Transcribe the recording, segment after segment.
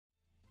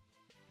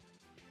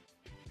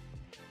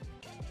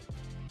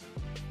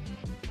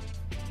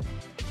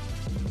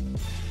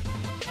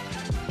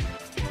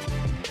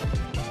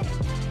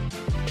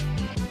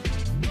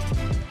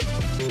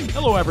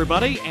Hello,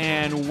 everybody,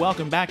 and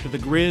welcome back to the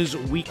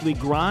Grizz Weekly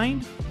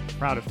Grind,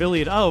 proud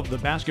affiliate of the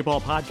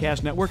Basketball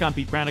Podcast Network. I'm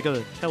Pete Pranica,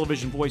 the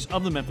television voice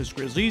of the Memphis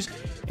Grizzlies,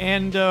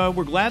 and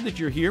we're glad that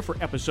you're here for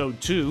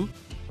Episode 2.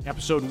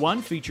 Episode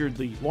 1 featured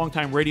the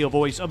longtime radio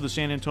voice of the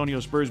San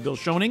Antonio Spurs, Bill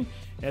Schoening,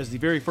 as the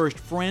very first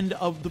friend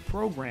of the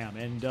program.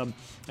 And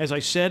as I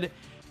said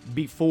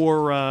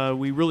before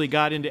we really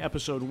got into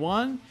Episode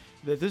 1,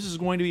 that this is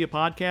going to be a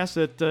podcast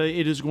that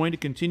it is going to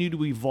continue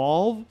to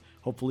evolve,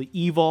 hopefully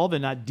evolve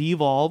and not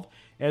devolve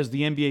as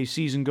the NBA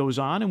season goes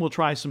on, and we'll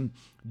try some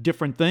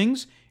different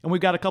things. And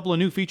we've got a couple of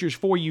new features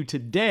for you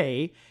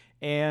today,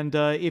 and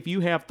if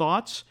you have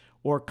thoughts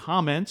or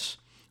comments,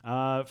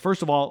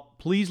 first of all,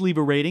 please leave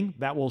a rating.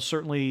 That will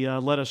certainly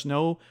let us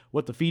know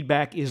what the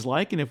feedback is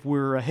like and if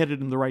we're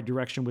headed in the right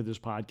direction with this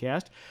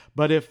podcast.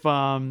 But if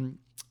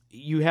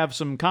you have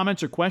some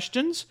comments or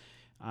questions,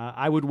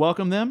 I would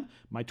welcome them.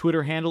 My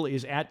Twitter handle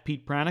is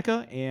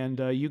 @PetePranica,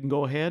 and you can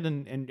go ahead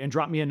and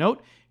drop me a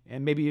note,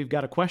 and maybe you've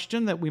got a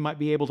question that we might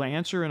be able to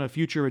answer in a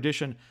future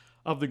edition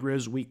of the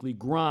Grizz Weekly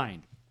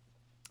Grind.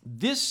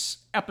 This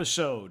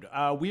episode,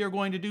 we are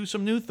going to do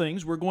some new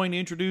things. We're going to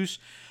introduce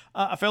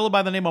a fellow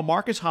by the name of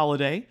Marcus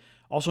Holliday,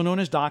 also known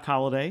as Doc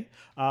Holliday,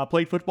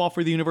 played football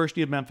for the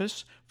University of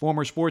Memphis,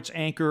 former sports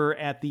anchor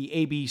at the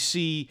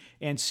ABC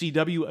and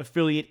CW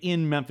affiliate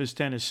in Memphis,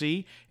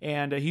 Tennessee,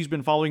 and he's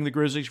been following the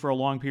Grizzlies for a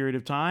long period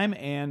of time,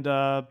 and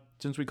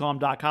since we call him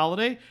Doc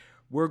Holliday,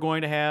 we're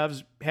going to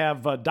have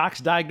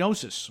Doc's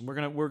diagnosis.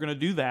 We're gonna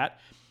do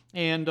that,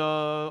 and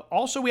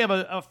also we have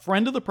a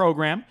friend of the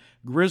program,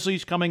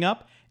 Grizzlies, coming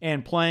up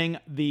and playing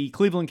the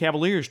Cleveland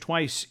Cavaliers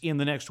twice in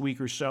the next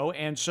week or so.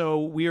 And so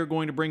we are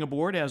going to bring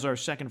aboard as our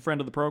second friend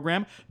of the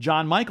program,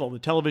 John Michael, the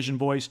television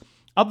voice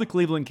of the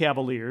Cleveland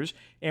Cavaliers,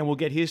 and we'll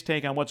get his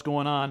take on what's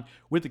going on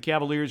with the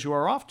Cavaliers, who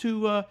are off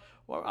to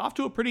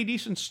a pretty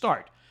decent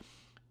start.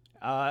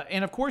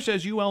 And of course,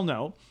 as you well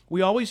know,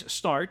 we always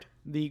start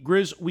the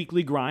Grizz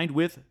Weekly Grind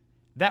with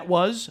That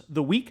Was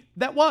the Week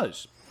That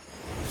Was.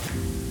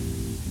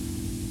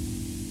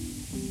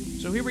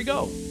 So here we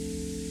go.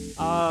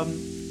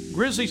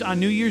 Grizzlies on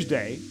New Year's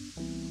Day,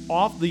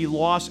 off the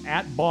loss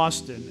at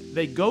Boston,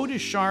 they go to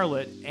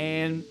Charlotte,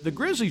 and the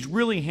Grizzlies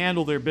really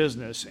handle their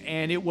business,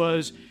 and it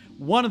was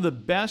one of the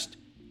best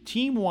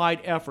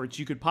team-wide efforts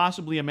you could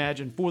possibly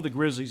imagine for the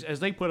Grizzlies, as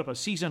they put up a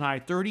season-high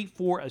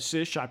 34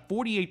 assists, shot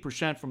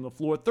 48% from the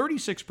floor,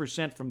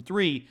 36% from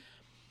three,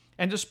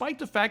 and despite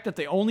the fact that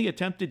they only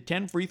attempted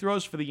 10 free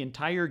throws for the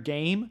entire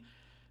game,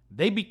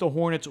 they beat the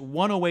Hornets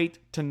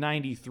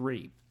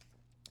 108-93.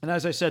 And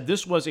as I said,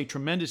 this was a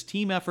tremendous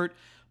team effort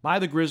by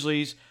the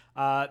Grizzlies.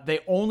 They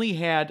only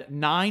had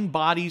 9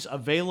 bodies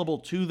available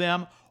to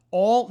them.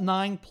 All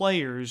 9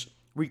 players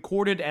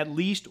recorded at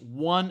least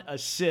 1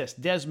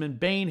 assist. Desmond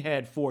Bane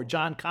had 4.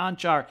 John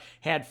Conchar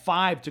had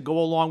 5 to go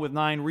along with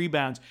 9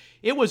 rebounds.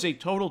 It was a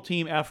total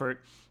team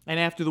effort. And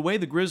after the way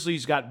the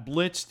Grizzlies got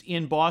blitzed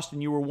in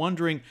Boston, you were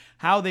wondering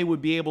how they would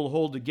be able to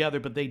hold together,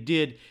 but they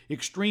did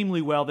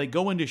extremely well. They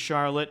go into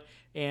Charlotte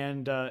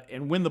and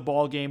win the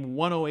ball game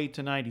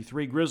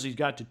 108-93. Grizzlies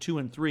got to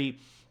 2-3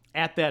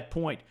 at that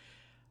point.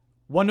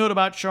 One note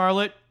about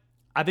Charlotte,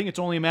 I think it's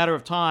only a matter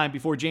of time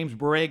before James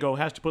Borrego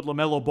has to put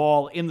LaMelo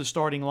Ball in the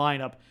starting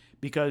lineup,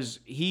 because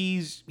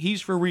he's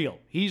for real.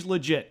 He's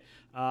legit.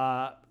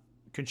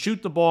 Can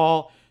shoot the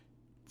ball,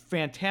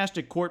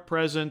 fantastic court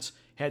presence,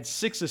 had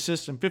 6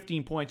 assists and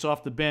 15 points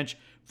off the bench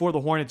for the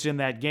Hornets in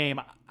that game.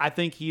 I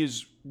think he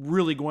is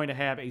really going to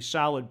have a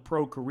solid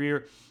pro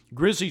career.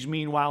 Grizzlies,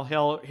 meanwhile,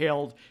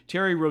 held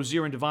Terry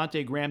Rozier and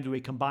Devontae Graham to a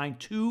combined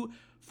 2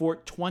 for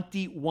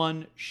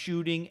 21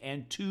 shooting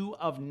and 2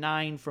 of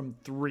 9 from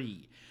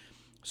 3.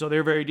 So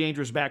their very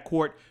dangerous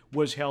backcourt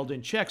was held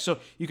in check. So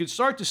you could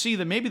start to see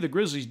that maybe the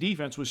Grizzlies'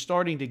 defense was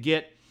starting to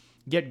get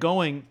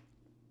going,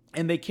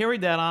 and they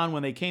carried that on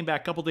when they came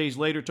back a couple days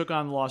later, took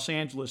on the Los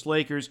Angeles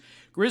Lakers.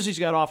 Grizzlies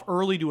got off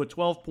early to a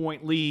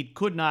 12-point lead,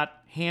 could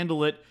not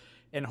handle it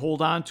and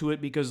hold on to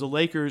it because the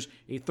Lakers,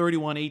 a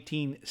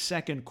 31-18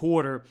 second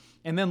quarter,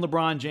 and then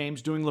LeBron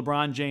James doing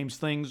LeBron James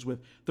things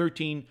with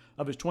 13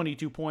 of his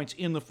 22 points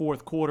in the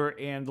fourth quarter,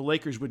 and the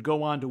Lakers would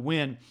go on to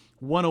win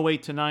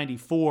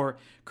 108-94,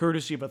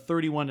 courtesy of a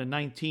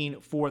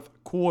 31-19 fourth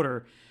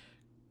quarter.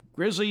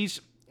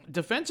 Grizzlies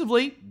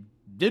defensively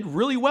did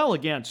really well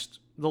against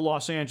the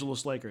Los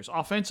Angeles Lakers.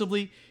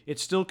 Offensively, it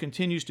still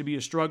continues to be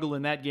a struggle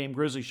in that game.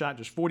 Grizzlies shot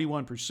just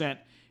 41%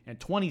 and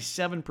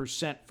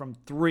 27% from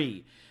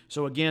 3.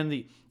 So again,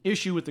 the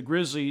issue with the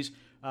Grizzlies,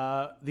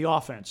 the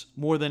offense,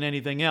 more than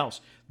anything else.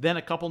 Then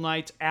a couple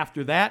nights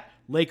after that,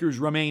 Lakers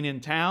remain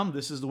in town.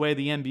 This is the way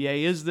the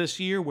NBA is this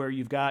year, where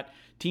you've got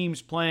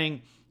teams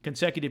playing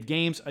consecutive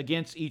games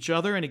against each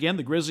other. And again,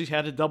 the Grizzlies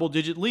had a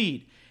double-digit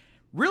lead.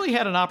 Really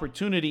had an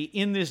opportunity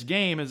in this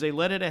game as they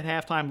led it at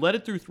halftime, led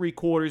it through 3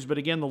 quarters. But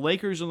again, the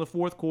Lakers in the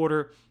fourth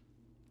quarter,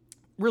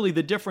 really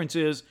the difference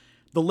is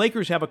the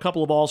Lakers have a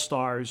couple of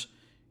all-stars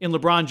in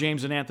LeBron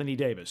James and Anthony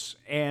Davis.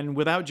 And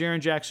without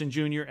Jaren Jackson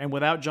Jr. and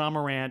without John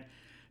Morant,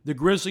 the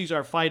Grizzlies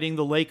are fighting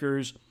the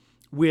Lakers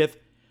with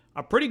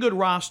a pretty good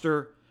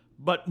roster,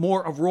 but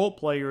more of role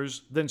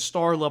players than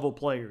star-level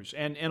players.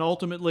 And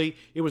ultimately,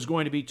 it was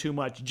going to be too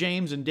much.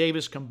 James and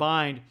Davis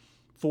combined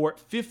for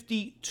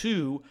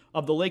 52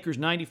 of the Lakers'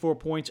 94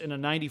 points in a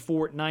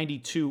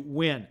 94-92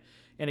 win.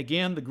 And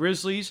again, the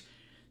Grizzlies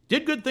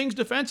did good things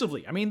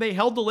defensively. I mean, they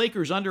held the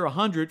Lakers under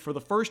 100 for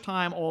the first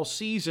time all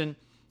season.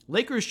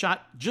 Lakers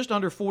shot just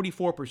under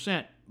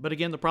 44%. But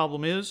again, the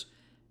problem is,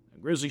 the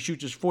Grizzlies shoot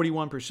just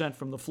 41%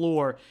 from the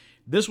floor.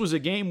 This was a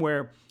game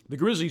where the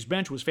Grizzlies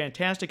bench was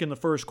fantastic in the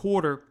first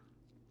quarter.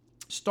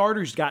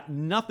 Starters got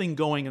nothing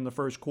going in the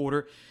first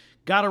quarter.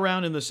 Got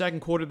around in the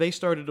second quarter. They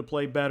started to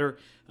play better.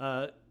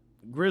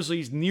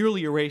 Grizzlies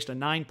nearly erased a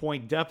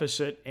 9-point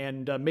deficit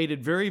and made it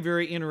very,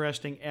 very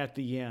interesting at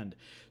the end.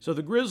 So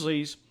the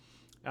Grizzlies,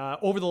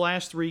 over the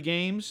last 3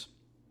 games,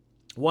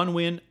 1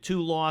 win,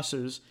 2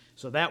 losses.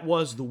 So that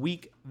was the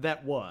week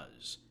that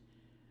was.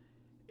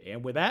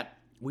 And with that,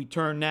 we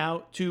turn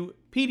now to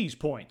Petey's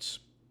points.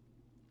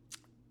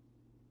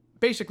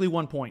 Basically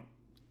 1 point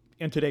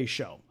in today's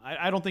show.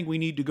 I don't think we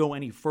need to go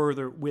any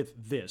further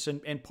with this.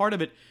 And part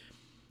of it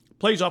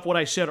plays off what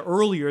I said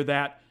earlier,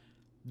 that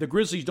the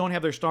Grizzlies don't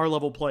have their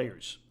star-level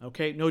players,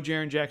 okay? No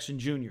Jaren Jackson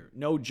Jr.,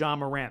 no Ja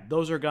Morant.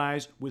 Those are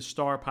guys with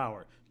star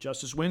power.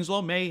 Justice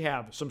Winslow may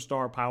have some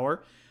star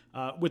power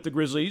with the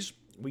Grizzlies.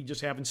 We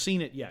just haven't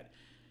seen it yet.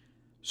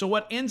 So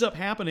what ends up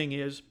happening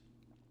is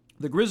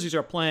the Grizzlies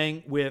are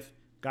playing with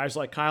guys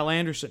like Kyle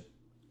Anderson,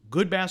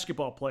 good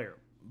basketball player,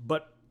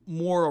 but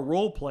more a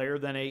role player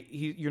than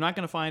you're not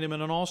going to find him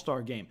in an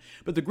all-star game.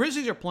 But the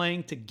Grizzlies are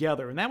playing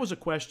together, and that was a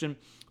question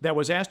that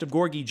was asked of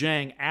Gorgui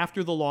Dieng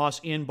after the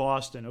loss in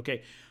Boston.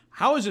 Okay,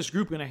 how is this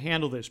group going to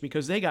handle this?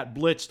 Because they got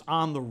blitzed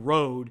on the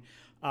road,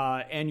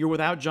 and you're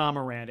without Ja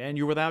Morant, and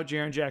you're without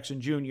Jaren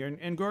Jackson Jr.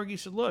 And Gorgui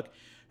said, look,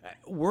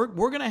 we're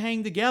going to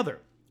hang together.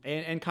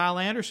 And Kyle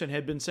Anderson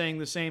had been saying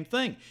the same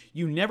thing.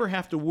 You never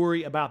have to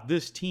worry about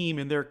this team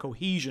and their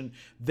cohesion.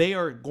 They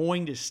are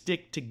going to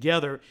stick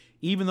together,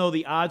 even though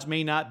the odds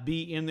may not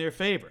be in their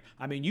favor.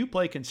 I mean, you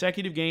play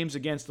consecutive games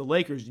against the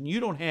Lakers, and you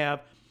don't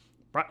have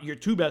your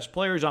 2 best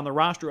players on the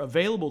roster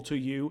available to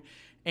you,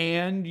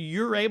 and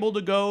you're able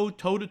to go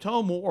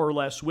toe-to-toe more or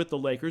less with the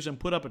Lakers and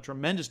put up a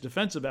tremendous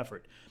defensive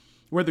effort.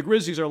 Where the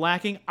Grizzlies are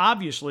lacking,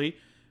 obviously,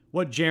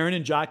 what Jaren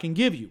and Ja can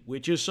give you,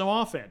 which is some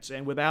offense.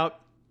 And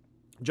without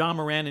Ja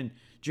Morant and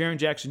Jaren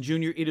Jackson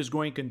Jr., it is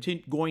going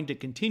to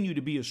continue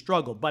to be a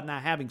struggle. But now,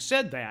 having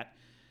said that,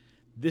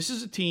 this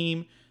is a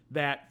team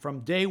that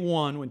from day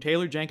one, when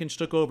Taylor Jenkins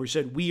took over,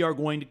 said we are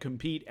going to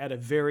compete at a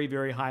very,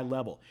 very high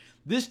level.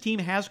 This team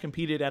has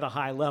competed at a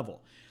high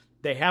level.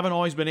 They haven't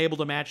always been able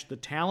to match the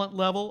talent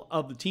level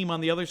of the team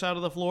on the other side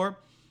of the floor,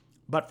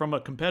 but from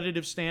a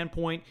competitive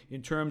standpoint,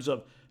 in terms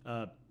of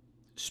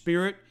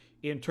spirit,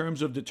 in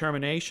terms of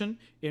determination,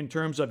 in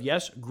terms of,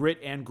 yes, grit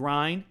and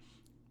grind,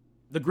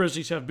 the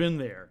Grizzlies have been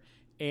there,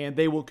 and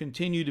they will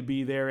continue to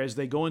be there as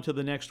they go into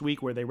the next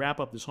week, where they wrap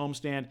up this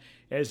homestand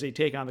as they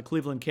take on the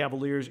Cleveland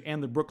Cavaliers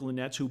and the Brooklyn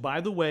Nets, who, by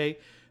the way,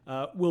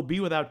 will be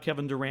without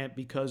Kevin Durant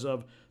because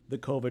of the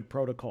COVID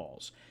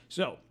protocols.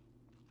 So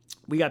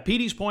we got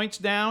Petey's points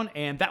down,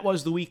 and that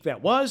was the week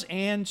that was.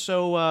 And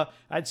so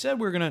I'd said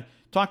we were going to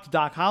talk to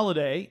Doc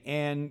Holliday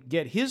and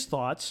get his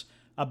thoughts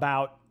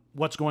about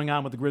what's going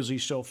on with the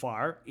Grizzlies so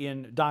far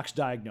in Doc's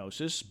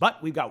diagnosis.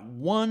 But we've got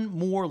one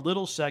more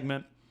little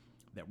segment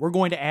that we're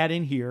going to add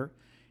in here.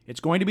 It's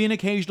going to be an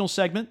occasional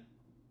segment,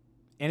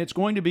 and it's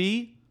going to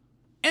be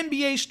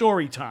NBA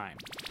story time.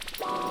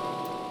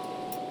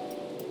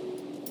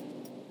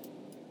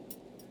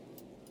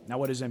 Now,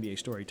 what is NBA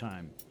story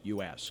time,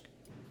 you ask?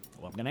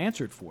 Well, I'm going to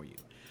answer it for you.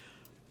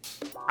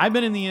 I've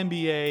been in the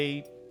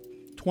NBA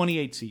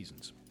 28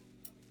 seasons,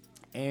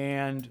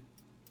 and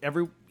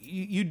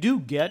you do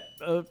get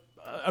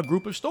a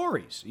group of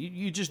stories.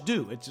 You just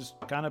do. It's just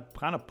kind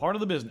of part of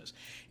the business.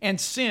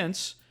 And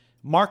since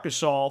Marc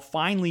Gasol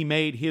finally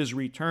made his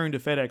return to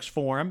FedEx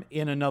Forum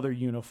in another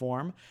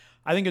uniform,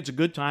 I think it's a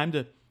good time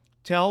to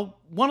tell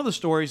one of the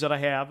stories that I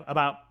have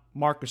about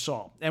Marc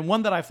Gasol, and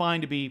one that I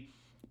find to be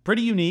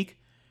pretty unique,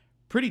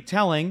 pretty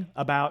telling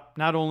about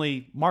not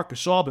only Marc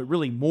Gasol, but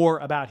really more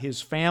about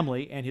his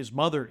family and his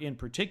mother in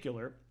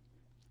particular,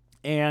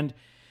 and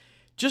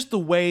just the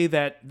way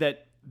that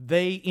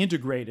they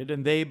integrated,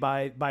 and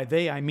by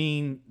they I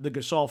mean the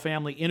Gasol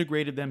family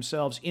integrated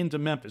themselves into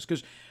Memphis.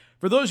 Because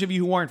for those of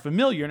you who aren't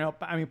familiar,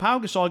 Pau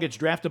Gasol gets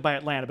drafted by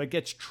Atlanta, but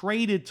gets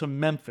traded to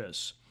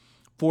Memphis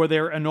for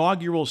their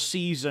inaugural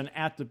season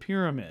at the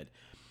Pyramid.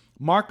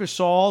 Marc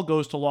Gasol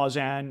goes to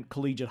Lausanne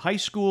Collegiate High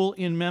School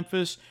in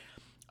Memphis.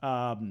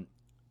 Mrs.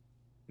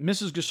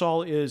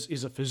 Gasol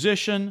is a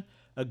physician.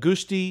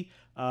 Augusti,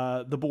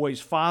 the boy's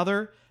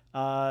father,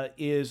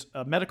 is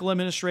a medical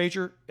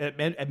administrator.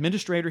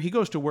 He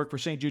goes to work for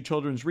St. Jude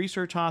Children's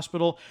Research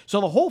Hospital.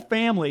 So the whole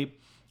family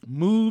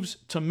moves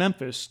to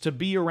Memphis to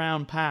be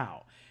around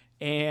Pau.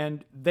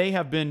 And they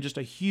have been just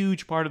a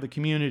huge part of the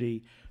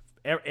community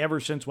ever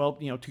since,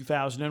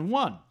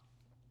 2001.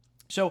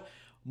 So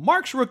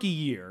Mark's rookie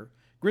year,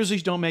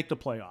 Grizzlies don't make the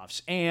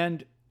playoffs.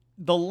 And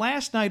the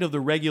last night of the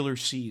regular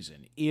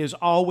season is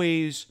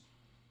always,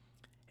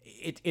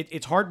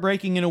 it's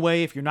heartbreaking in a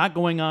way if you're not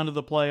going on to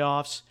the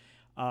playoffs.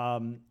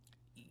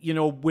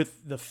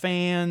 With the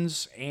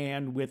fans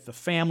and with the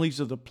families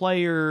of the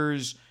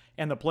players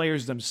and the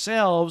players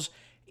themselves,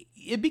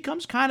 it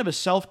becomes kind of a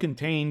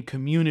self-contained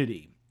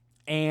community.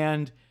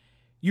 And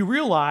you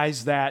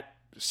realize that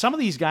some of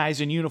these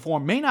guys in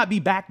uniform may not be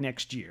back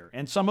next year.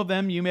 And some of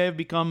them you may have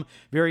become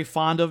very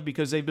fond of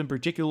because they've been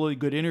particularly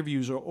good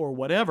interviews or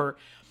whatever.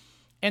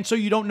 And so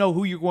you don't know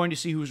who you're going to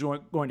see who's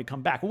going to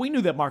come back. Well, we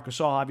knew that Marc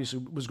Gasol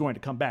obviously was going to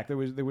come back. There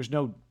was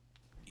no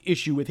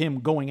issue with him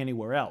going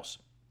anywhere else.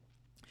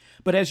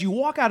 But as you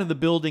walk out of the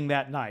building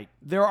that night,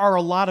 there are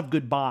a lot of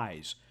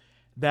goodbyes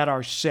that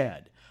are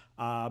said.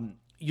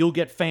 You'll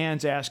get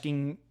fans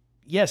asking,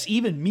 yes,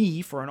 even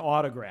me, for an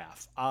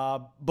autograph.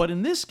 But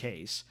in this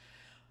case,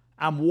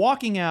 I'm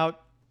walking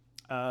out,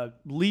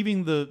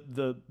 leaving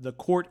the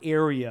court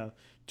area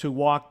to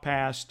walk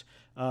past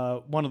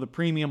one of the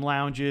premium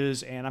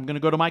lounges, and I'm going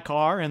to go to my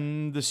car,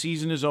 and the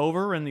season is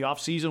over, and the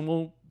off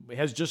season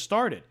has just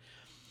started.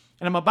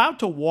 And I'm about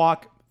to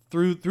walk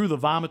through the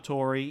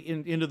vomitory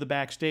into the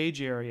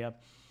backstage area,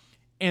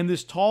 and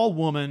this tall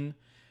woman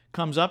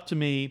comes up to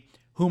me,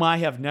 whom I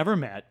have never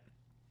met,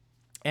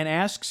 and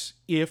asks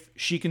if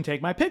she can take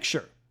my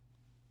picture.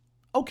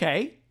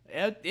 Okay,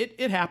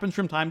 it happens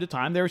from time to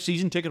time. There are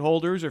season ticket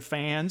holders or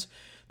fans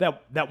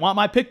that want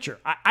my picture.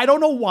 I don't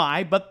know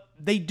why, but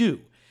they do.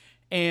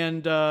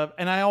 And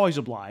I always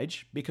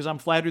oblige because I'm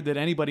flattered that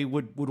anybody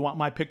would want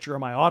my picture or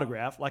my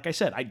autograph. Like I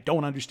said, I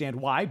don't understand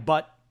why,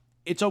 but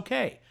it's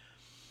okay.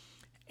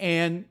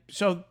 And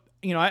so,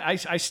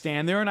 I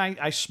stand there and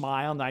I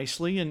smile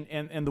nicely,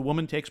 and the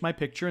woman takes my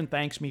picture and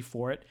thanks me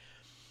for it.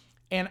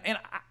 And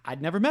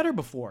I'd never met her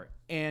before.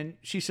 And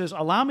she says,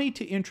 "Allow me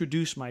to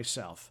introduce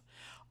myself.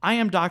 I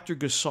am Dr.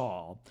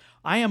 Gasol.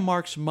 I am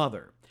Marc's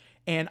mother.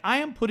 And I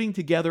am putting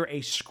together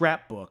a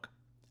scrapbook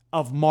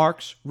of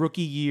Marc's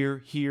rookie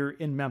year here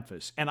in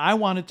Memphis. And I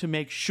wanted to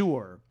make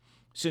sure,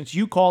 since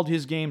you called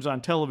his games on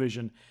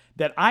television,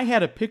 that I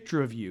had a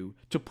picture of you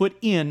to put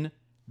in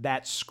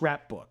that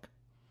scrapbook."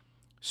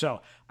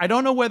 So I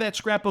don't know where that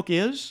scrapbook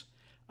is.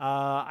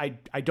 I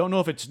don't know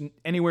if it's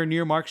anywhere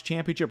near Marc's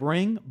championship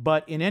ring,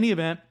 but in any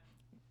event,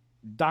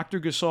 Dr.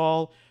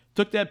 Gasol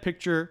took that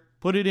picture,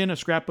 put it in a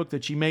scrapbook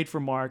that she made for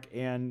Marc,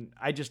 and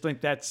I just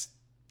think that's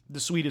the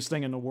sweetest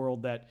thing in the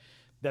world that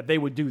they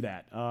would do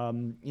that.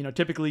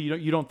 Typically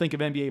you don't think of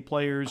NBA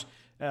players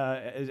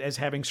as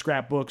having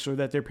scrapbooks, or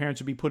that their parents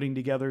would be putting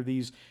together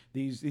these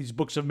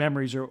books of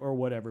memories or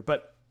whatever.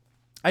 But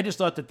I just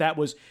thought that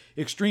was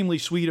extremely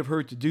sweet of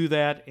her to do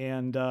that,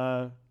 and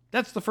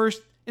that's the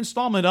first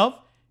installment of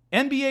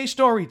NBA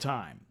Story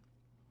Time.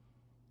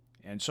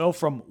 And so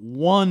from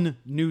one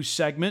new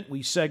segment,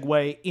 we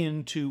segue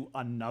into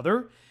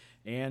another,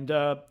 and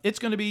it's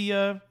going to be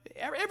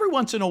every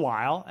once in a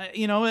while.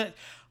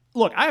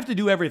 Look, I have to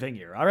do everything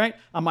here, all right?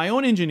 I'm my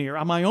own engineer,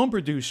 I'm my own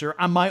producer,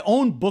 I'm my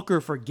own booker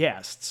for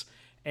guests.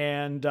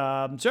 And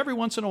so every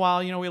once in a while,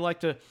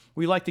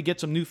 we like to get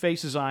some new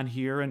faces on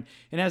here. And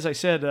as I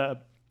said,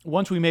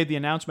 once we made the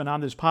announcement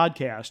on this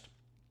podcast,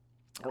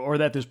 or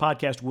that this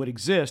podcast would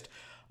exist,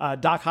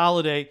 Doc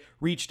Holliday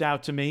reached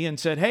out to me and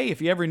said, "Hey,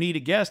 if you ever need a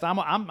guest,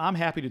 I'm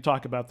happy to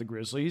talk about the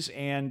Grizzlies."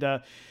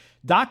 And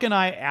Doc and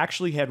I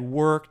actually had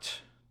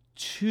worked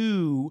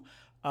two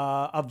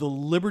of the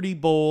Liberty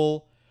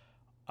Bowl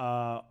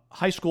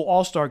high school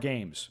all-star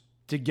games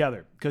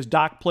together, because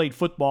Doc played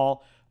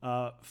football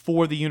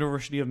for the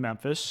University of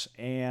Memphis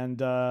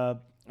and a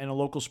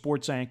local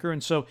sports anchor.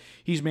 And so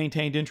he's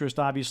maintained interest,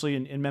 obviously,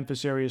 in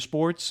Memphis area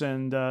sports,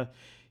 and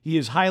he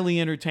is highly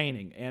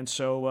entertaining. And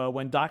so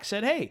when Doc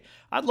said, "Hey,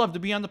 I'd love to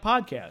be on the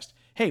podcast,"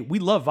 hey, we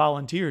love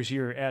volunteers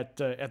here at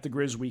the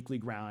Grizz Weekly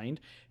Grind.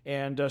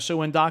 And so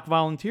when Doc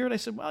volunteered, I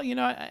said, "Well,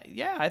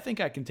 I think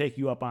I can take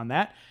you up on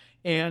that."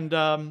 And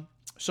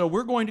so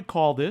we're going to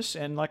call this,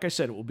 and like I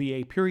said, it will be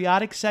a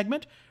periodic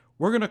segment.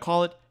 We're going to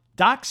call it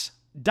Doc's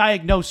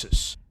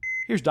Diagnosis.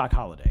 Here's Doc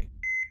Holliday.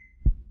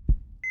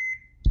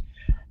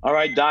 All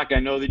right, Doc, I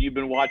know that you've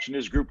been watching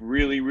this group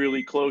really,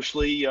 really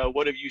closely.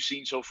 What have you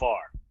seen so far?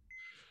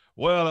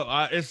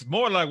 Well, it's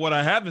more like what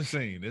I haven't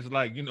seen. It's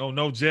like, no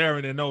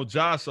Jaren and no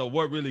Josh, so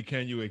what really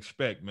can you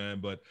expect, man?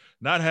 But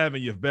not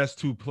having your best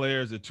two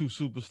players, the two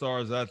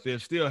superstars out there,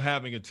 still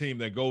having a team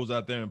that goes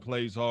out there and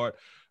plays hard.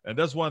 And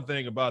that's one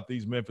thing about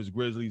these Memphis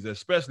Grizzlies,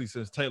 especially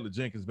since Taylor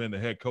Jenkins been the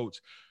head coach.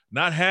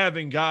 Not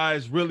having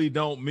guys really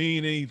don't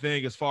mean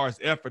anything as far as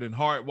effort and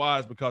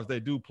heart-wise, because they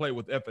do play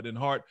with effort and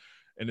heart.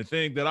 And the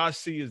thing that I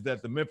see is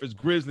that the Memphis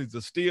Grizzlies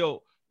are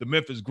still the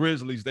Memphis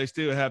Grizzlies. They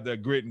still have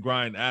that grit and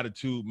grind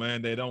attitude,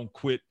 man. They don't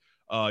quit.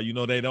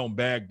 They don't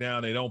back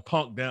down. They don't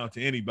punk down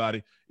to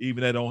anybody,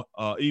 even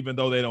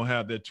though they don't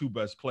have their two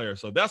best players.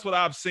 So that's what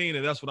I've seen,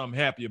 and that's what I'm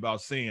happy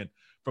about seeing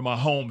from my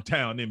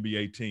hometown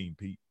NBA team,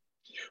 Pete.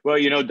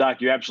 Well, Doc,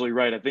 you're absolutely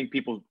right. I think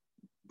people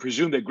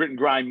presume that grit and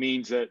grind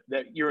means that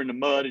you're in the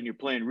mud and you're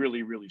playing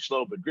really, really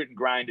slow, but grit and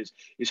grind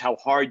is how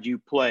hard you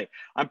play.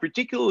 I'm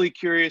particularly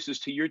curious as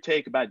to your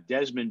take about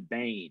Desmond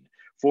Bane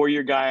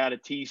four-year guy out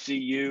of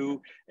TCU.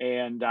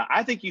 And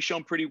I think he's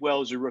shown pretty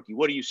well as a rookie.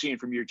 What are you seeing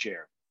from your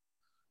chair?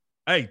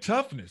 Hey,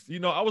 toughness.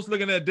 I was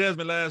looking at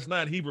Desmond last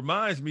night. He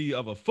reminds me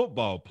of a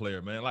football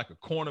player, man, like a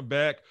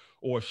cornerback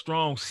or a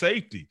strong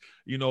safety,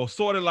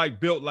 sort of like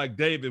built like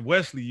David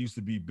Wesley used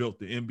to be built,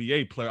 the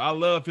NBA player. I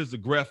love his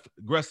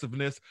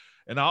aggressiveness,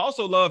 and I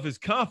also love his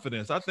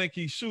confidence. I think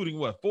he's shooting,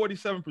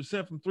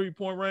 47% from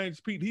three-point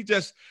range, Pete. He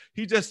just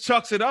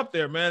chucks it up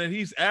there, man, and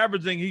he's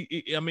averaging,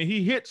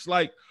 he hits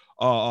like,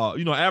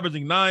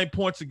 averaging 9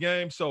 points a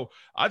game. So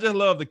I just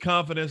love the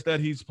confidence that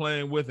he's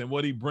playing with and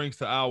what he brings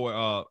to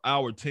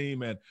our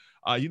team. And,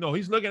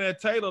 he's looking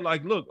at Taylor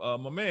like, look,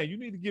 my man, you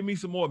need to give me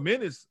some more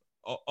minutes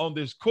on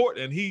this court.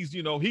 And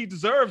he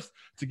deserves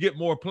to get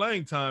more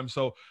playing time.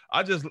 So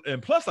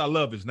and plus I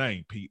love his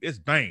name, Pete. It's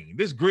Bane.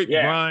 This grit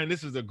and grind.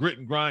 This is a grit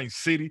and grind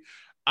city.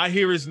 I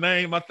hear his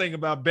name, I think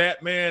about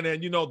Batman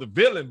and, the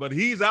villain, but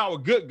he's our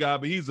good guy,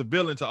 but he's a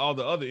villain to all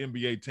the other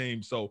NBA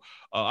teams. So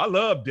I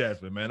love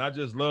Desmond, man. I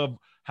just love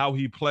how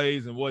he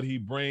plays and what he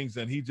brings,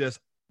 and he just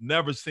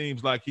never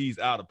seems like he's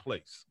out of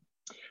place.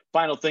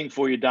 Final thing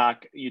for you,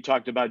 Doc. You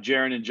talked about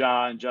Jaren and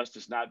Ja and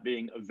Justice not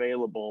being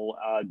available.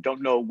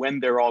 Don't know when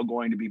they're all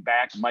going to be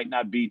back. Might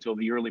not be till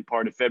the early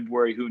part of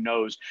February. Who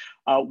knows?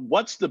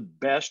 What's the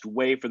best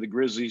way for the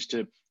Grizzlies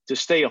to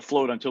stay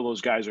afloat until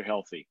those guys are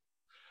healthy?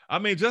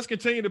 Just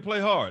continue to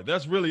play hard.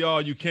 That's really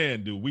all you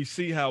can do. We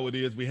see how it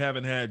is. We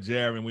haven't had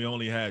Jaren. We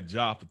only had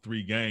Ja for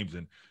 3 games,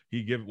 and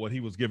he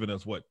was giving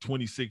us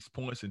 26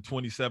 points in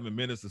 27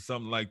 minutes or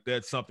something like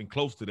that, something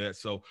close to that.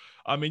 So,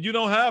 you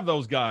don't have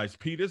those guys,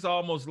 Pete. It's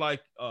almost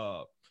like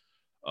you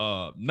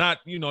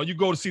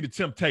go to see the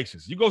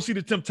Temptations. You go see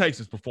the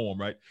Temptations perform,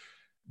 right?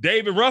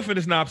 David Ruffin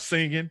is not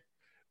singing.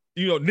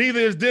 Neither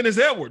is Dennis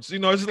Edwards.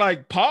 It's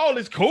like Paul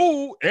is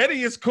cool,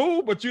 Eddie is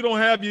cool, but you don't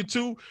have your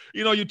two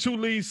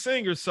lead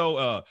singers.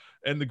 So,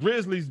 and the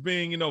Grizzlies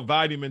being,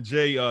 vitamin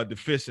J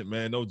deficient,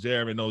 man. No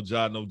Jaren, no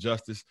Ja, no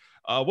Justice.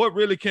 What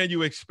really can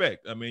you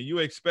expect? You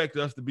expect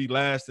us to be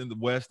last in the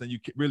West, and you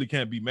really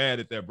can't be mad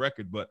at that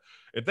record. But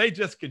if they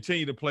just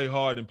continue to play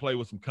hard and play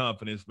with some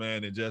confidence,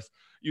 man, and just,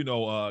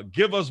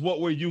 give us what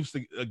we're used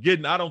to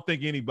getting, I don't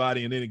think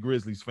anybody and any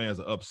Grizzlies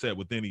fans are upset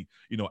with any,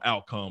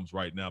 outcomes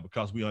right now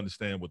because we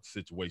understand what the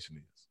situation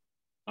is.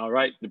 All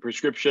right. The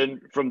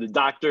prescription from the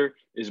doctor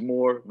is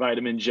more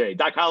vitamin J.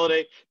 Doc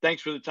Holliday,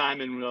 thanks for the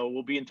time, and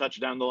we'll be in touch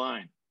down the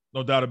line.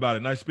 No doubt about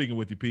it. Nice speaking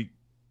with you, Pete.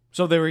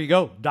 So there you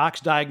go. Doc's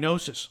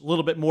diagnosis, a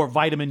little bit more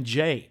vitamin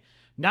J.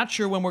 Not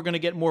sure when we're going to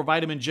get more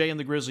vitamin J in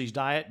the Grizzlies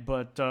diet,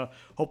 but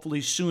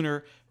hopefully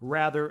sooner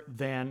rather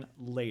than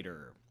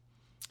later.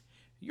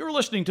 You're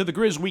listening to the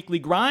Grizz Weekly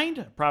Grind,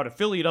 a proud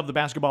affiliate of the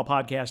Basketball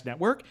Podcast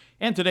Network,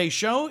 and today's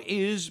show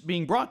is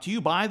being brought to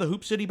you by the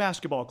Hoop City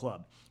Basketball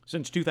Club.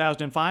 Since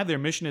 2005, their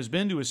mission has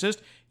been to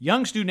assist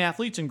young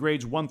student-athletes in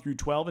grades 1 through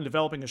 12 in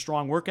developing a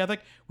strong work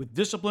ethic with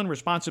discipline,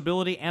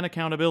 responsibility, and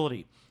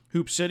accountability.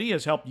 Hoop City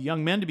has helped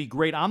young men to be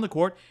great on the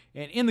court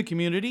and in the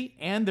community,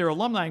 and their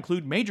alumni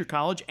include major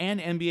college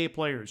and NBA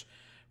players.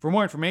 For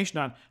more information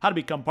on how to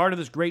become part of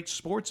this great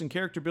sports and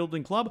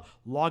character-building club,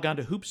 log on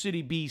to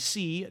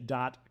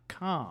hoopcitybc.com.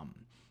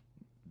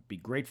 It'd be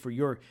great for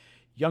your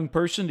young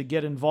person to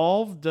get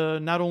involved,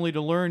 not only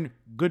to learn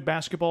good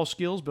basketball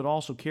skills, but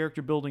also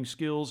character-building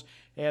skills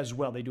as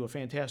well. They do a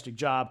fantastic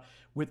job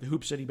with the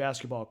Hoop City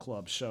Basketball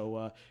Club.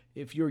 So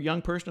if your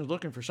young person is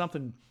looking for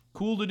something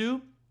cool to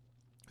do,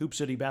 Hoop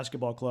City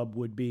Basketball Club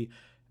would be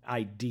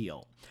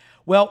ideal.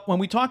 Well, when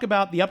we talk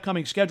about the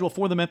upcoming schedule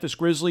for the Memphis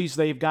Grizzlies,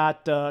 they've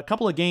got a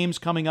couple of games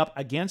coming up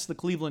against the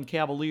Cleveland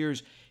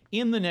Cavaliers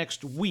in the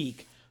next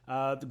week.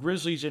 The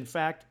Grizzlies, in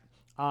fact,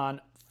 on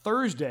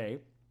Thursday,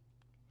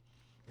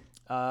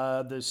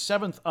 the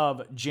 7th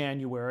of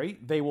January,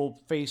 they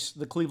will face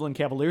the Cleveland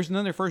Cavaliers, and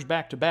then their first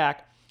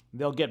back-to-back,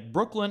 they'll get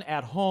Brooklyn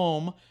at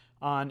home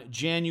on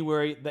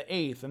January the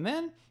 8th, and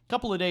then a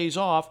couple of days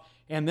off,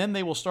 and then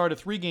they will start a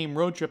 3-game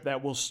road trip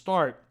that will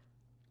start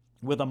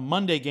with a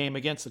Monday game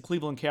against the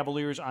Cleveland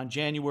Cavaliers on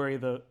January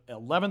the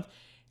 11th,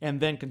 and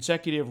then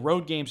consecutive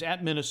road games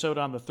at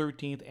Minnesota on the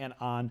 13th and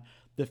on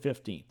the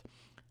 15th.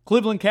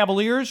 Cleveland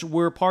Cavaliers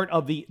were part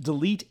of the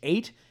Delete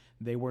 8.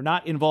 They were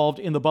not involved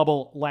in the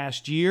bubble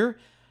last year,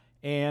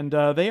 and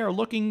they are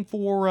looking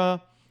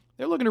to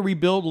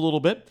rebuild a little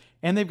bit,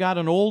 and they've got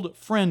an old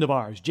friend of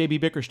ours. J.B.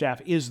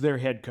 Bickerstaff is their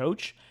head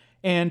coach.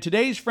 And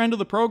today's friend of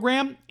the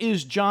program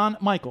is John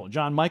Michael.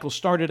 John Michael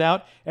started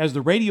out as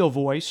the radio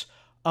voice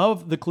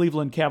of the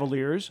Cleveland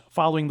Cavaliers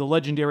following the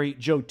legendary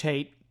Joe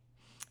Tate.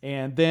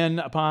 And then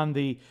upon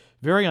the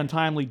very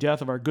untimely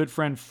death of our good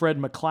friend Fred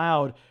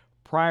McLeod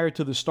prior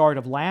to the start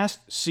of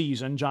last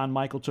season, John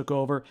Michael took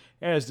over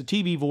as the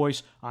TV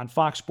voice on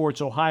Fox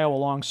Sports Ohio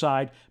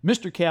alongside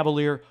Mr.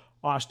 Cavalier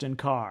Austin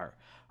Carr.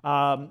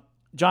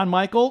 John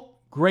Michael,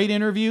 great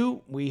interview.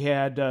 We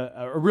had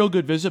a real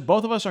good visit.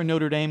 Both of us are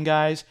Notre Dame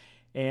guys.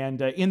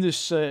 And in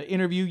this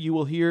interview, you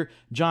will hear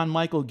John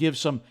Michael give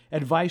some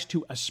advice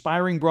to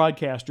aspiring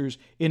broadcasters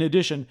in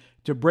addition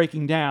to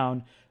breaking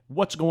down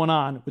what's going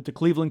on with the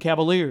Cleveland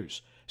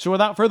Cavaliers. So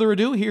without further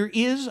ado, here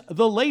is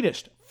the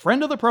latest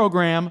friend of the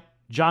program,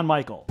 John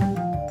Michael.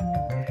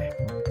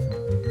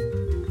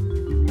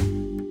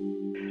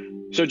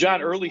 So,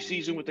 John, early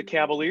season with the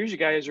Cavaliers. You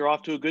guys are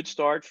off to a good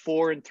start,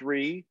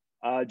 4-3.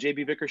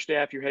 JB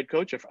Bickerstaff, your head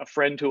coach, a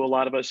friend to a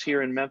lot of us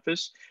here in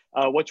Memphis.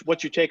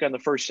 What's your take on the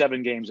first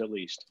 7 games, at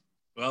least?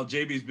 Well,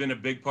 JB's been a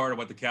big part of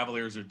what the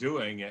Cavaliers are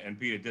doing, and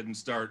Pete, it didn't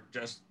start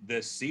just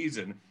this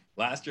season.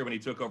 Last year when he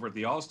took over at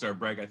the All-Star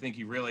break, I think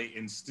he really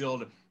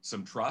instilled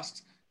some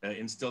trust,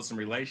 instilled some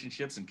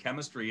relationships and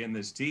chemistry in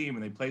this team,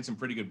 and they played some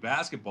pretty good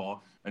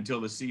basketball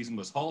until the season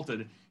was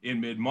halted in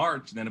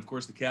mid-March. And then, of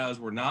course, the Cavs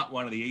were not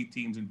one of the 8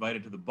 teams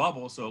invited to the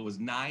bubble, so it was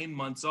 9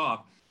 months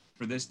off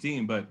for this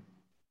team. But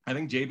I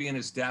think JB and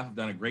his staff have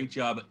done a great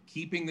job at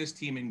keeping this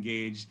team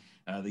engaged.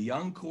 The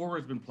young core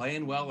has been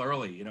playing well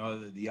early. You know,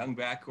 the young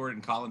backcourt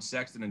and Colin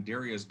Sexton and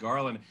Darius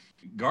Garland.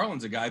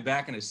 Garland's a guy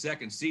back in his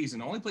second season,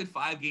 only played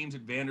 5 games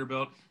at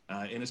Vanderbilt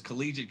in his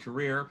collegiate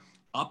career,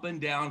 up and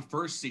down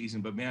first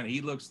season. But, man, he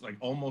looks like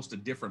almost a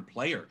different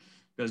player,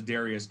 does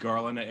Darius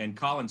Garland. And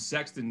Colin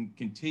Sexton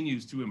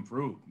continues to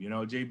improve. You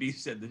know, JB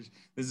said this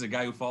is a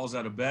guy who falls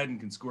out of bed and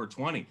can score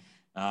 20.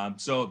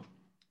 So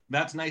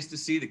that's nice to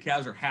see. The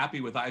Cavs are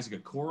happy with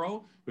Isaac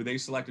Okoro, who they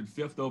selected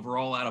 5th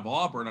overall out of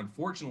Auburn.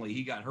 Unfortunately,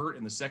 he got hurt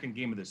in the second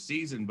game of the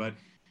season, but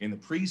in the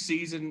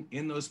preseason,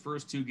 in those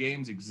first 2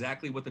 games,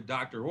 exactly what the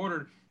doctor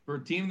ordered for a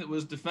team that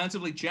was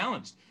defensively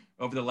challenged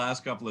over the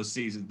last couple of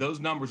seasons. Those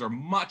numbers are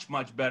much,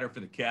 much better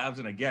for the Cavs.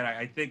 And again,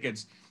 I think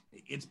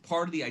it's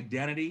part of the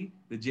identity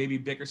that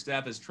JB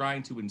Bickerstaff is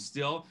trying to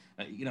instill.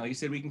 You know, he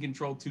said we can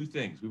control 2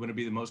 things. We want to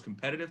be the most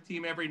competitive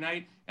team every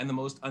night and the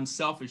most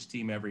unselfish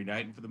team every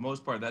night. And for the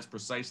most part, that's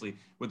precisely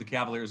what the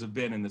Cavaliers have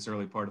been in this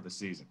early part of the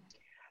season.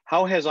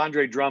 How has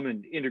Andre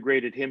Drummond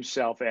integrated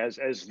himself as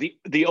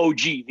the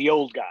OG, the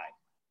old guy?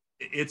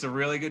 It's a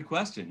really good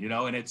question, you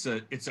know, and it's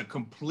a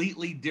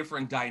completely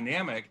different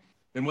dynamic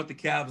than what the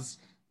Cavs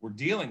were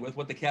dealing with,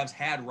 what the Cavs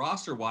had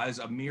roster-wise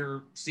a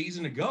mere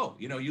season ago.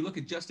 You know, you look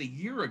at just a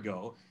year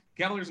ago,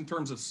 Cavaliers in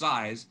terms of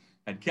size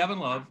had Kevin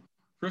Love,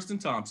 Tristan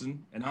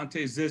Thompson, and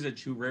Ante Zizic,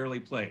 who rarely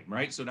played,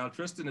 right? So now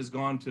Tristan has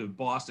gone to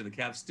Boston. The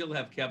Cavs still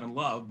have Kevin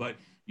Love, but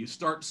you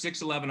start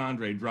 6'11"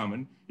 Andre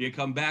Drummond. You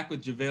come back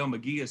with JaVale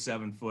McGee, a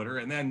 7-footer.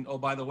 And then, oh,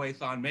 by the way,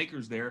 Thon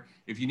Maker's there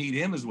if you need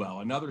him as well,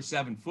 another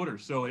 7-footer.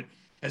 So it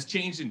has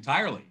changed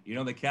entirely. You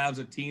know, the Cavs,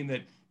 a team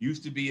that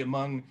used to be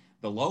among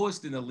the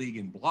lowest in the league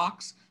in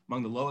blocks,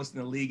 among the lowest in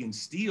the league in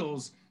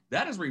steals,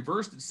 that has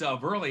reversed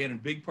itself early, and in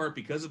big part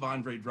because of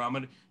Andre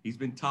Drummond. He's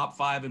been top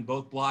 5 in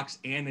both blocks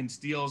and in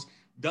steals,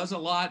 does a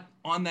lot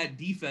on that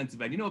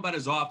defensive end. You know about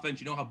his offense,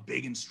 you know how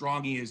big and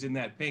strong he is in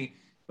that paint,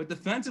 but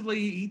defensively,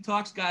 he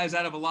talks guys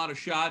out of a lot of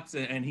shots,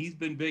 and he's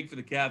been big for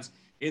the Cavs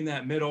in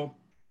that middle,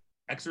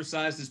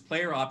 exercised his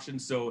player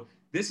options. So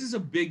this is a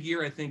big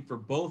year, I think, for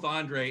both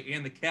Andre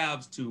and the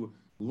Cavs to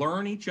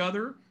learn each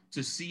other,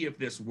 to see if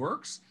this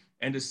works,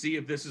 and to see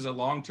if this is a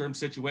long-term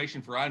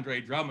situation for Andre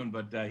Drummond.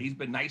 But he's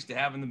been nice to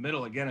have in the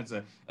middle. Again, it's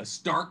a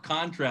stark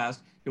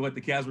contrast to what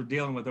the Cavs were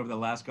dealing with over the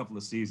last couple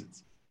of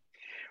seasons.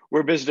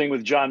 We're visiting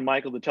with John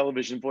Michael, the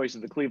television voice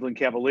of the Cleveland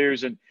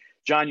Cavaliers. And,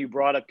 John, you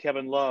brought up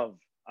Kevin Love.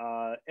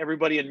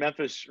 Everybody in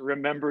Memphis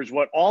remembers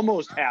what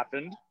almost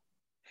happened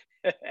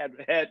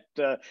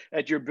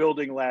at your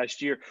building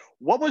last year.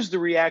 What was the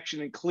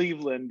reaction in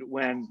Cleveland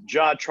when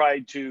Ja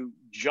tried to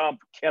jump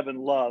Kevin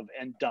Love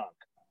and dunk?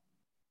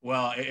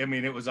 Well, I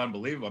mean, it was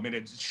unbelievable. I mean,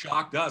 it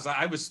shocked us.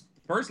 I was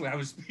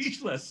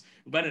speechless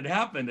when it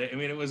happened. I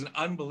mean, it was an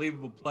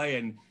unbelievable play.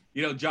 And,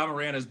 you know, Ja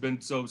Morant has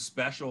been so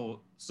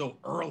special so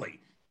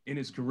early in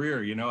his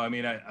career. You know, I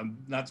mean, I'm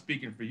not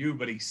speaking for you,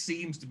 but he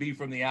seems to be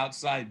from the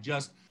outside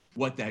just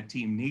what that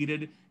team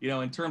needed, you know,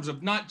 in terms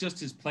of not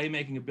just his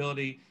playmaking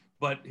ability,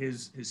 but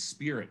his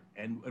spirit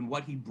and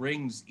what he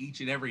brings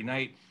each and every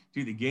night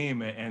to the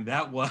game. And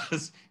that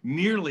was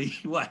nearly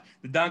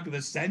the dunk of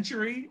the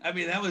century. I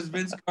mean, that was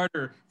Vince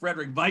Carter,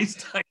 Frederick Weiss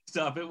type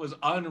stuff. It was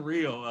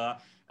unreal.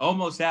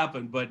 Almost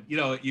happened, but you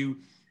know, you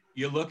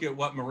look at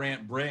what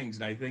Morant brings,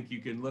 and I think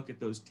you can look at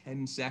those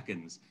 10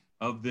 seconds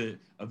of the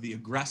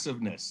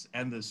aggressiveness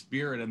and the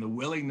spirit and the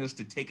willingness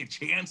to take a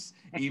chance,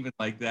 even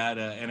like that.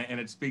 And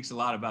it speaks a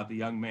lot about the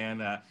young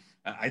man.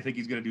 I think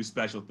he's going to do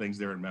special things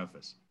there in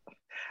Memphis.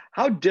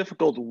 How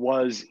difficult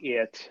was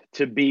it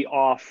to be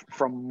off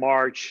from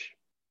March,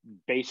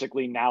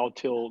 basically now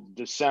till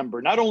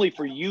December, not only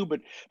for you,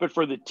 but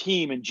for the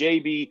team and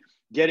JB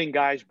getting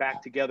guys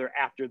back together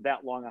after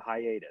that long a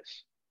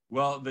hiatus?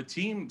 Well, the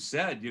team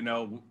said, you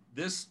know,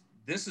 this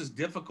is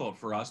difficult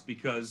for us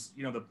because,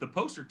 you know, the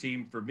poster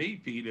team for me,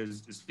 Pete,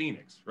 is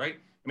Phoenix, right?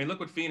 I mean,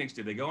 look what Phoenix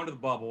did. They go into the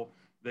bubble,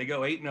 they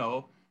go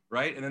 8-0,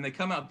 right? And then they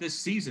come out this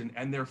season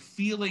and they're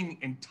feeling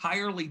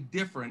entirely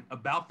different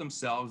about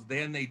themselves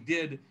than they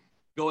did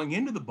going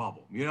into the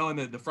bubble, you know, and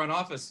the front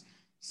office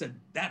said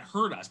that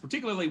hurt us,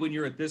 particularly when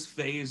you're at this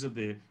phase of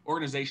the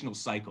organizational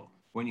cycle,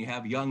 when you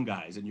have young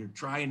guys and you're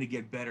trying to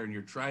get better and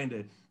you're trying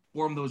to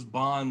form those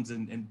bonds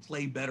and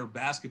play better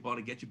basketball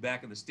to get you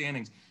back in the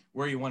standings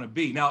where you want to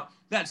be. Now,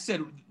 that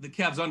said, the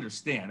Cavs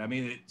understand. I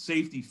mean,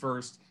 safety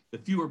first, the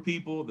fewer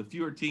people, the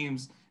fewer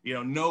teams, you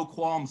know, no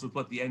qualms with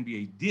what the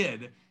NBA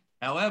did.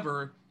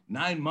 However,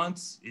 9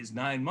 months is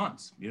 9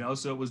 months,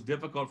 so it was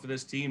difficult for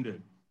this team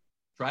to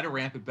try to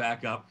ramp it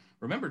back up.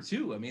 Remember,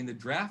 too, I mean, the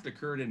draft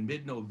occurred in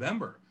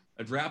mid-November,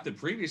 a draft that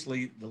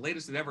previously, the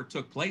latest that ever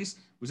took place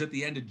was at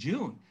the end of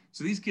June.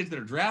 So these kids that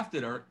are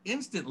drafted are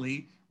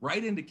instantly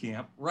right into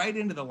camp, right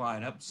into the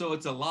lineup. So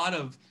it's a lot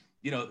of,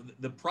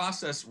 the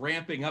process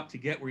ramping up to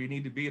get where you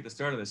need to be at the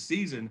start of the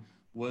season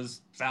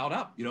was fouled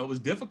up. It was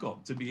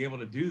difficult to be able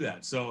to do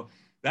that. So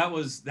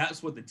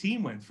that's what the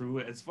team went through.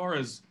 As far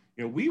as,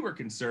 we were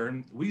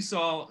concerned, we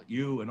saw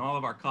you and all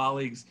of our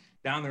colleagues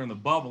down there in the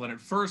bubble. And at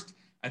first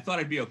I thought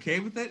I'd be okay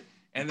with it.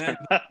 And then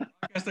the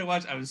podcast I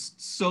watched, I was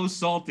so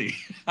salty.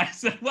 I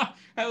said, well,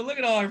 look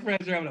at all our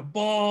friends are having a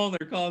ball.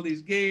 They're calling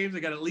these games. They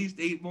got at least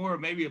 8 more,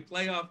 maybe a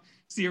playoff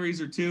series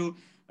or 2.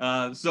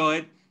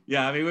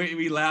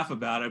 We laugh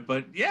about it,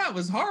 but yeah, it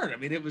was hard. I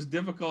mean, it was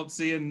difficult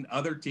seeing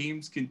other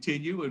teams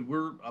continue, and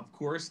we're, of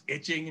course,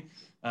 itching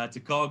to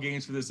call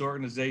games for this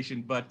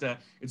organization, but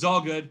it's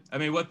all good. I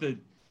mean, what the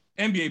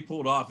NBA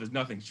pulled off is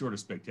nothing short of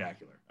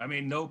spectacular. I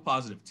mean, no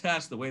positive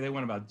test. The way they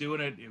went about doing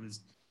it, it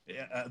was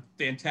a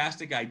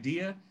fantastic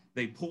idea.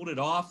 They pulled it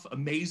off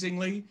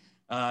amazingly,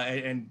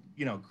 and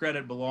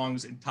credit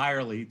belongs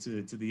entirely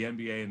to the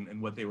NBA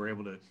and what they were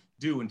able to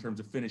do in terms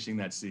of finishing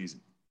that season.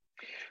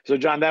 So,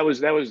 John, that was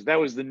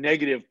the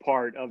negative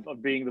part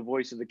of being the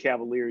voice of the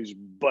Cavaliers.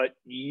 But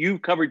you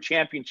covered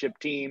championship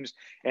teams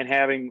and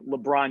having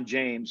LeBron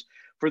James.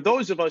 For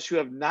those of us who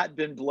have not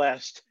been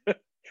blessed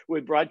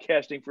with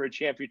broadcasting for a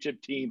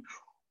championship team,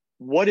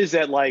 what is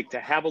that like to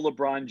have a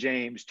LeBron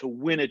James, to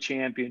win a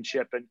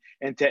championship,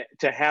 and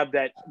to have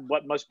that,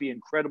 what must be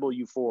incredible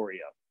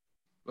euphoria?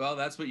 Well,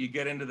 that's what you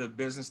get into the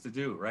business to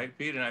do, right,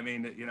 Pete? And I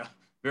mean,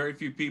 very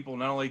few people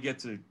not only get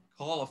to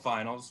call a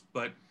finals,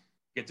 but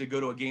get to go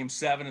to a game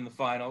 7 in the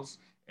finals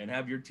and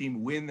have your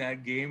team win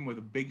that game with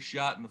a big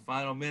shot in the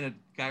final minute.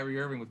 Kyrie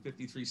Irving with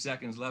 53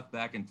 seconds left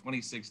back in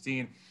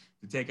 2016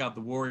 to take out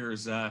the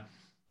Warriors.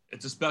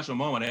 It's a special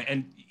moment.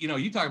 And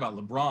you talk about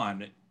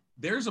LeBron.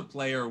 There's a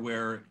player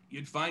where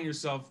you'd find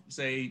yourself,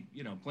 say,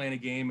 playing a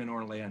game in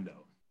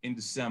Orlando in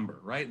December,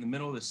 right in the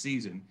middle of the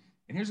season.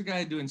 And here's a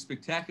guy doing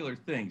spectacular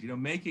things,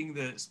 making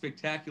the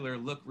spectacular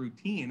look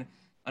routine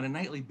on a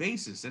nightly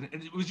basis. And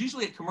it was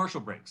usually at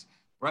commercial breaks,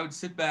 where I would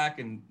sit back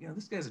and,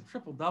 this guy's a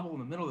triple-double in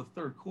the middle of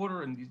the third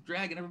quarter, and he's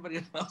dragging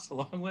everybody else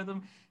along with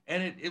him.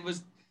 And it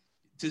was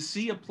to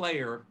see a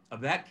player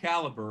of that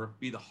caliber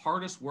be the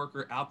hardest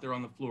worker out there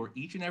on the floor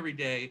each and every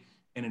day,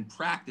 and in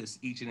practice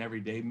each and every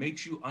day,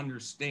 makes you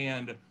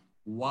understand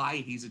why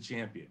he's a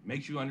champion,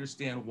 makes you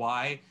understand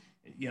why,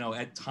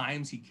 at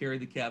times he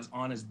carried the Cavs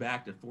on his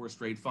back to 4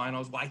 straight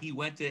finals, why he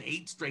went to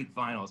 8 straight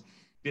finals,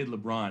 did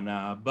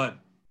LeBron. But,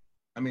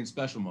 I mean,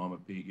 special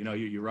moment, Pete.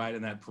 You ride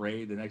in that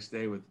parade the next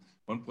day with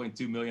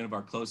 1.2 million of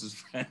our closest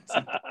friends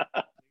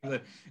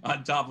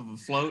on top of a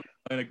float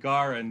in a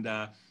car, and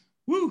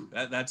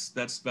that's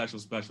special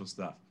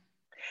stuff.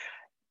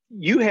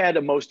 You had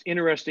a most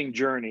interesting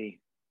journey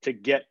to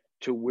get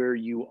to where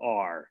you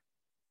are.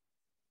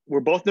 We're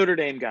both Notre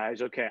Dame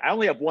guys. Okay, I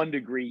only have 1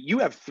 degree. You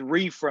have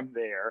 3 from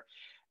there,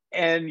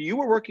 and you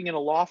were working in a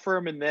law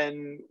firm. And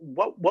then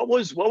what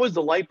was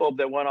the light bulb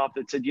that went off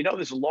that said,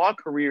 this law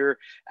career,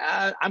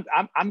 I'm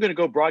going to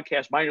go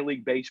broadcast minor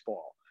league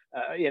baseball.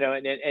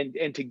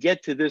 And to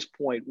get to this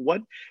point,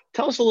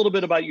 tell us a little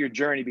bit about your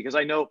journey, because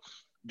I know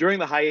during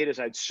the hiatus,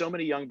 I had so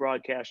many young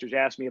broadcasters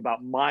ask me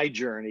about my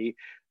journey,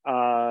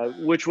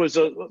 which was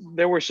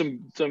there were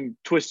some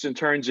twists and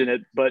turns in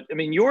it, but I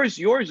mean, yours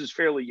is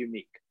fairly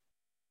unique.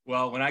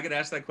 Well, when I get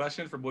asked that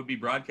question from would-be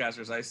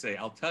broadcasters, I say,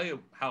 I'll tell you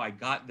how I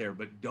got there,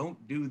 but don't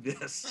do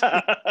this.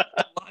 A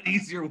lot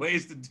easier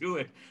ways to do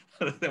it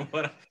than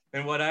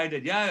what I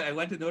did. Yeah, I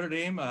went to Notre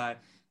Dame.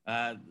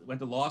 Went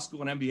to law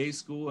school and MBA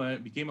school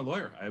and became a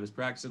lawyer. I was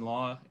practicing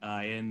law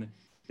in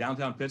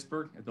downtown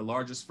Pittsburgh at the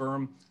largest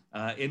firm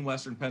in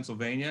Western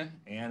Pennsylvania,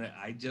 and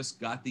I just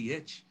got the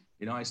itch.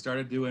 I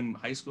started doing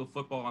high school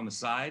football on the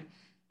side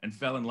and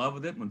fell in love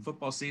with it. When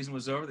football season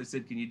was over, they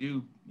said, can you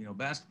do,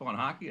 basketball and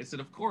hockey? I said,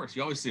 of course.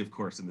 You always say, of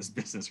course, in this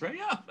business, right?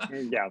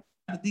 Yeah.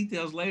 The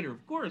details later.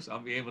 Of course, I'll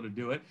be able to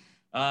do it.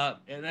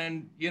 And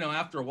then,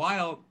 after a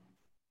while,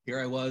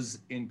 here I was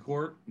in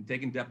court and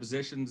taking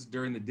depositions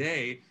during the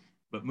day,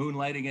 but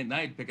moonlighting at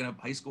night, picking up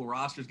high school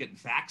rosters, getting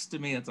faxed to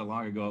me. That's how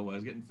long ago it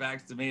was. Getting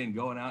faxed to me and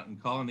going out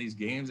and calling these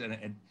games.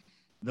 And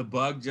the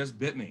bug just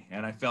bit me.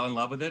 And I fell in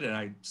love with it. And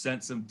I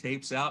sent some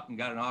tapes out and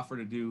got an offer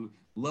to do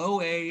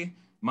low A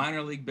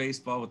minor league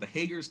baseball with the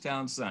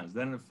Hagerstown Suns,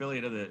 then an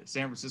affiliate of the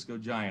San Francisco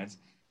Giants.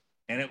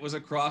 And it was a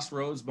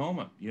crossroads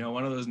moment,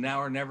 one of those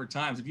now or never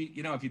times. If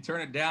you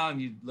turn it down,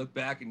 you look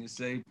back and you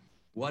say,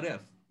 what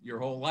if your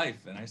whole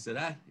life? And I said,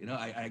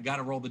 I got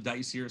to roll the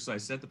dice here. So I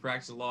set the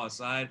practice of law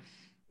aside,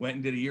 went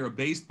and did a year of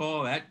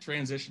baseball. That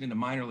transitioned into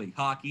minor league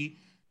hockey.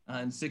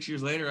 And 6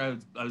 years later,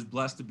 I was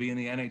blessed to be in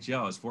the NHL.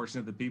 I was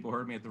fortunate that people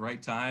heard me at the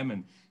right time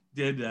and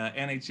did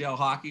NHL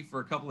hockey for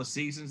a couple of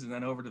seasons and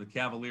then over to the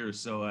Cavaliers.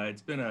 So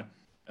it's been a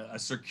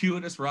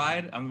circuitous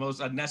ride. I'm the most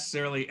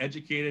unnecessarily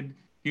educated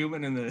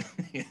human in the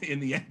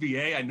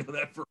NBA. I know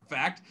that for a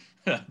fact.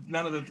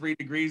 None of the 3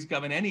 degrees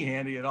come in any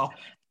handy at all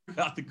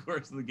throughout the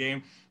course of the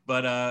game.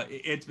 But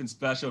it's been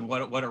special, and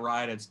what a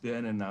ride it's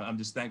been. And I'm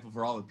just thankful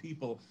for all the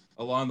people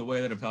along the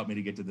way that have helped me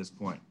to get to this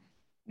point.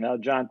 Now,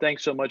 John,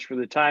 thanks so much for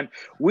the time.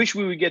 Wish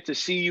we would get to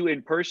see you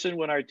in person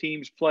when our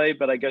teams play,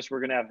 but I guess we're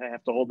going to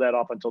have to hold that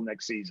off until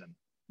next season.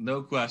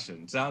 No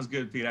question. Sounds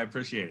good, Pete. I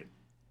appreciate it.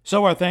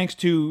 So our thanks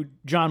to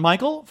John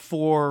Michael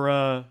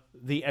for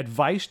the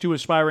advice to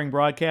aspiring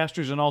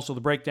broadcasters and also the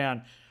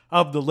breakdown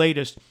of the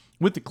latest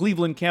with the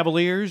Cleveland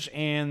Cavaliers,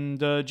 and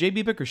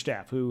J.B.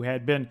 Bickerstaff, who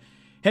had been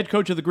head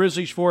coach of the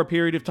Grizzlies for a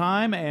period of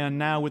time and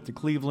now with the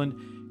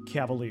Cleveland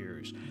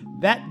Cavaliers.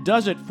 That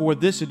does it for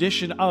this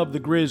edition of the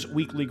Grizz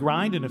Weekly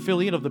Grind, an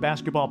affiliate of the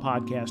Basketball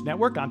Podcast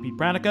Network. I'm Pete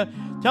Pranica,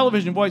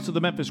 television voice of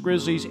the Memphis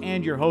Grizzlies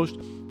and your host.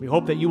 We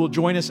hope that you will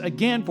join us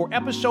again for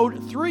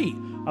episode 3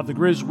 of the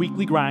Grizz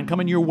Weekly Grind,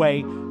 coming your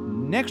way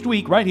next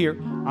week right here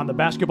on the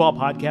Basketball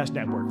Podcast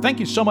Network. Thank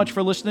you so much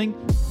for listening.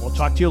 We'll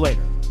talk to you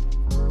later.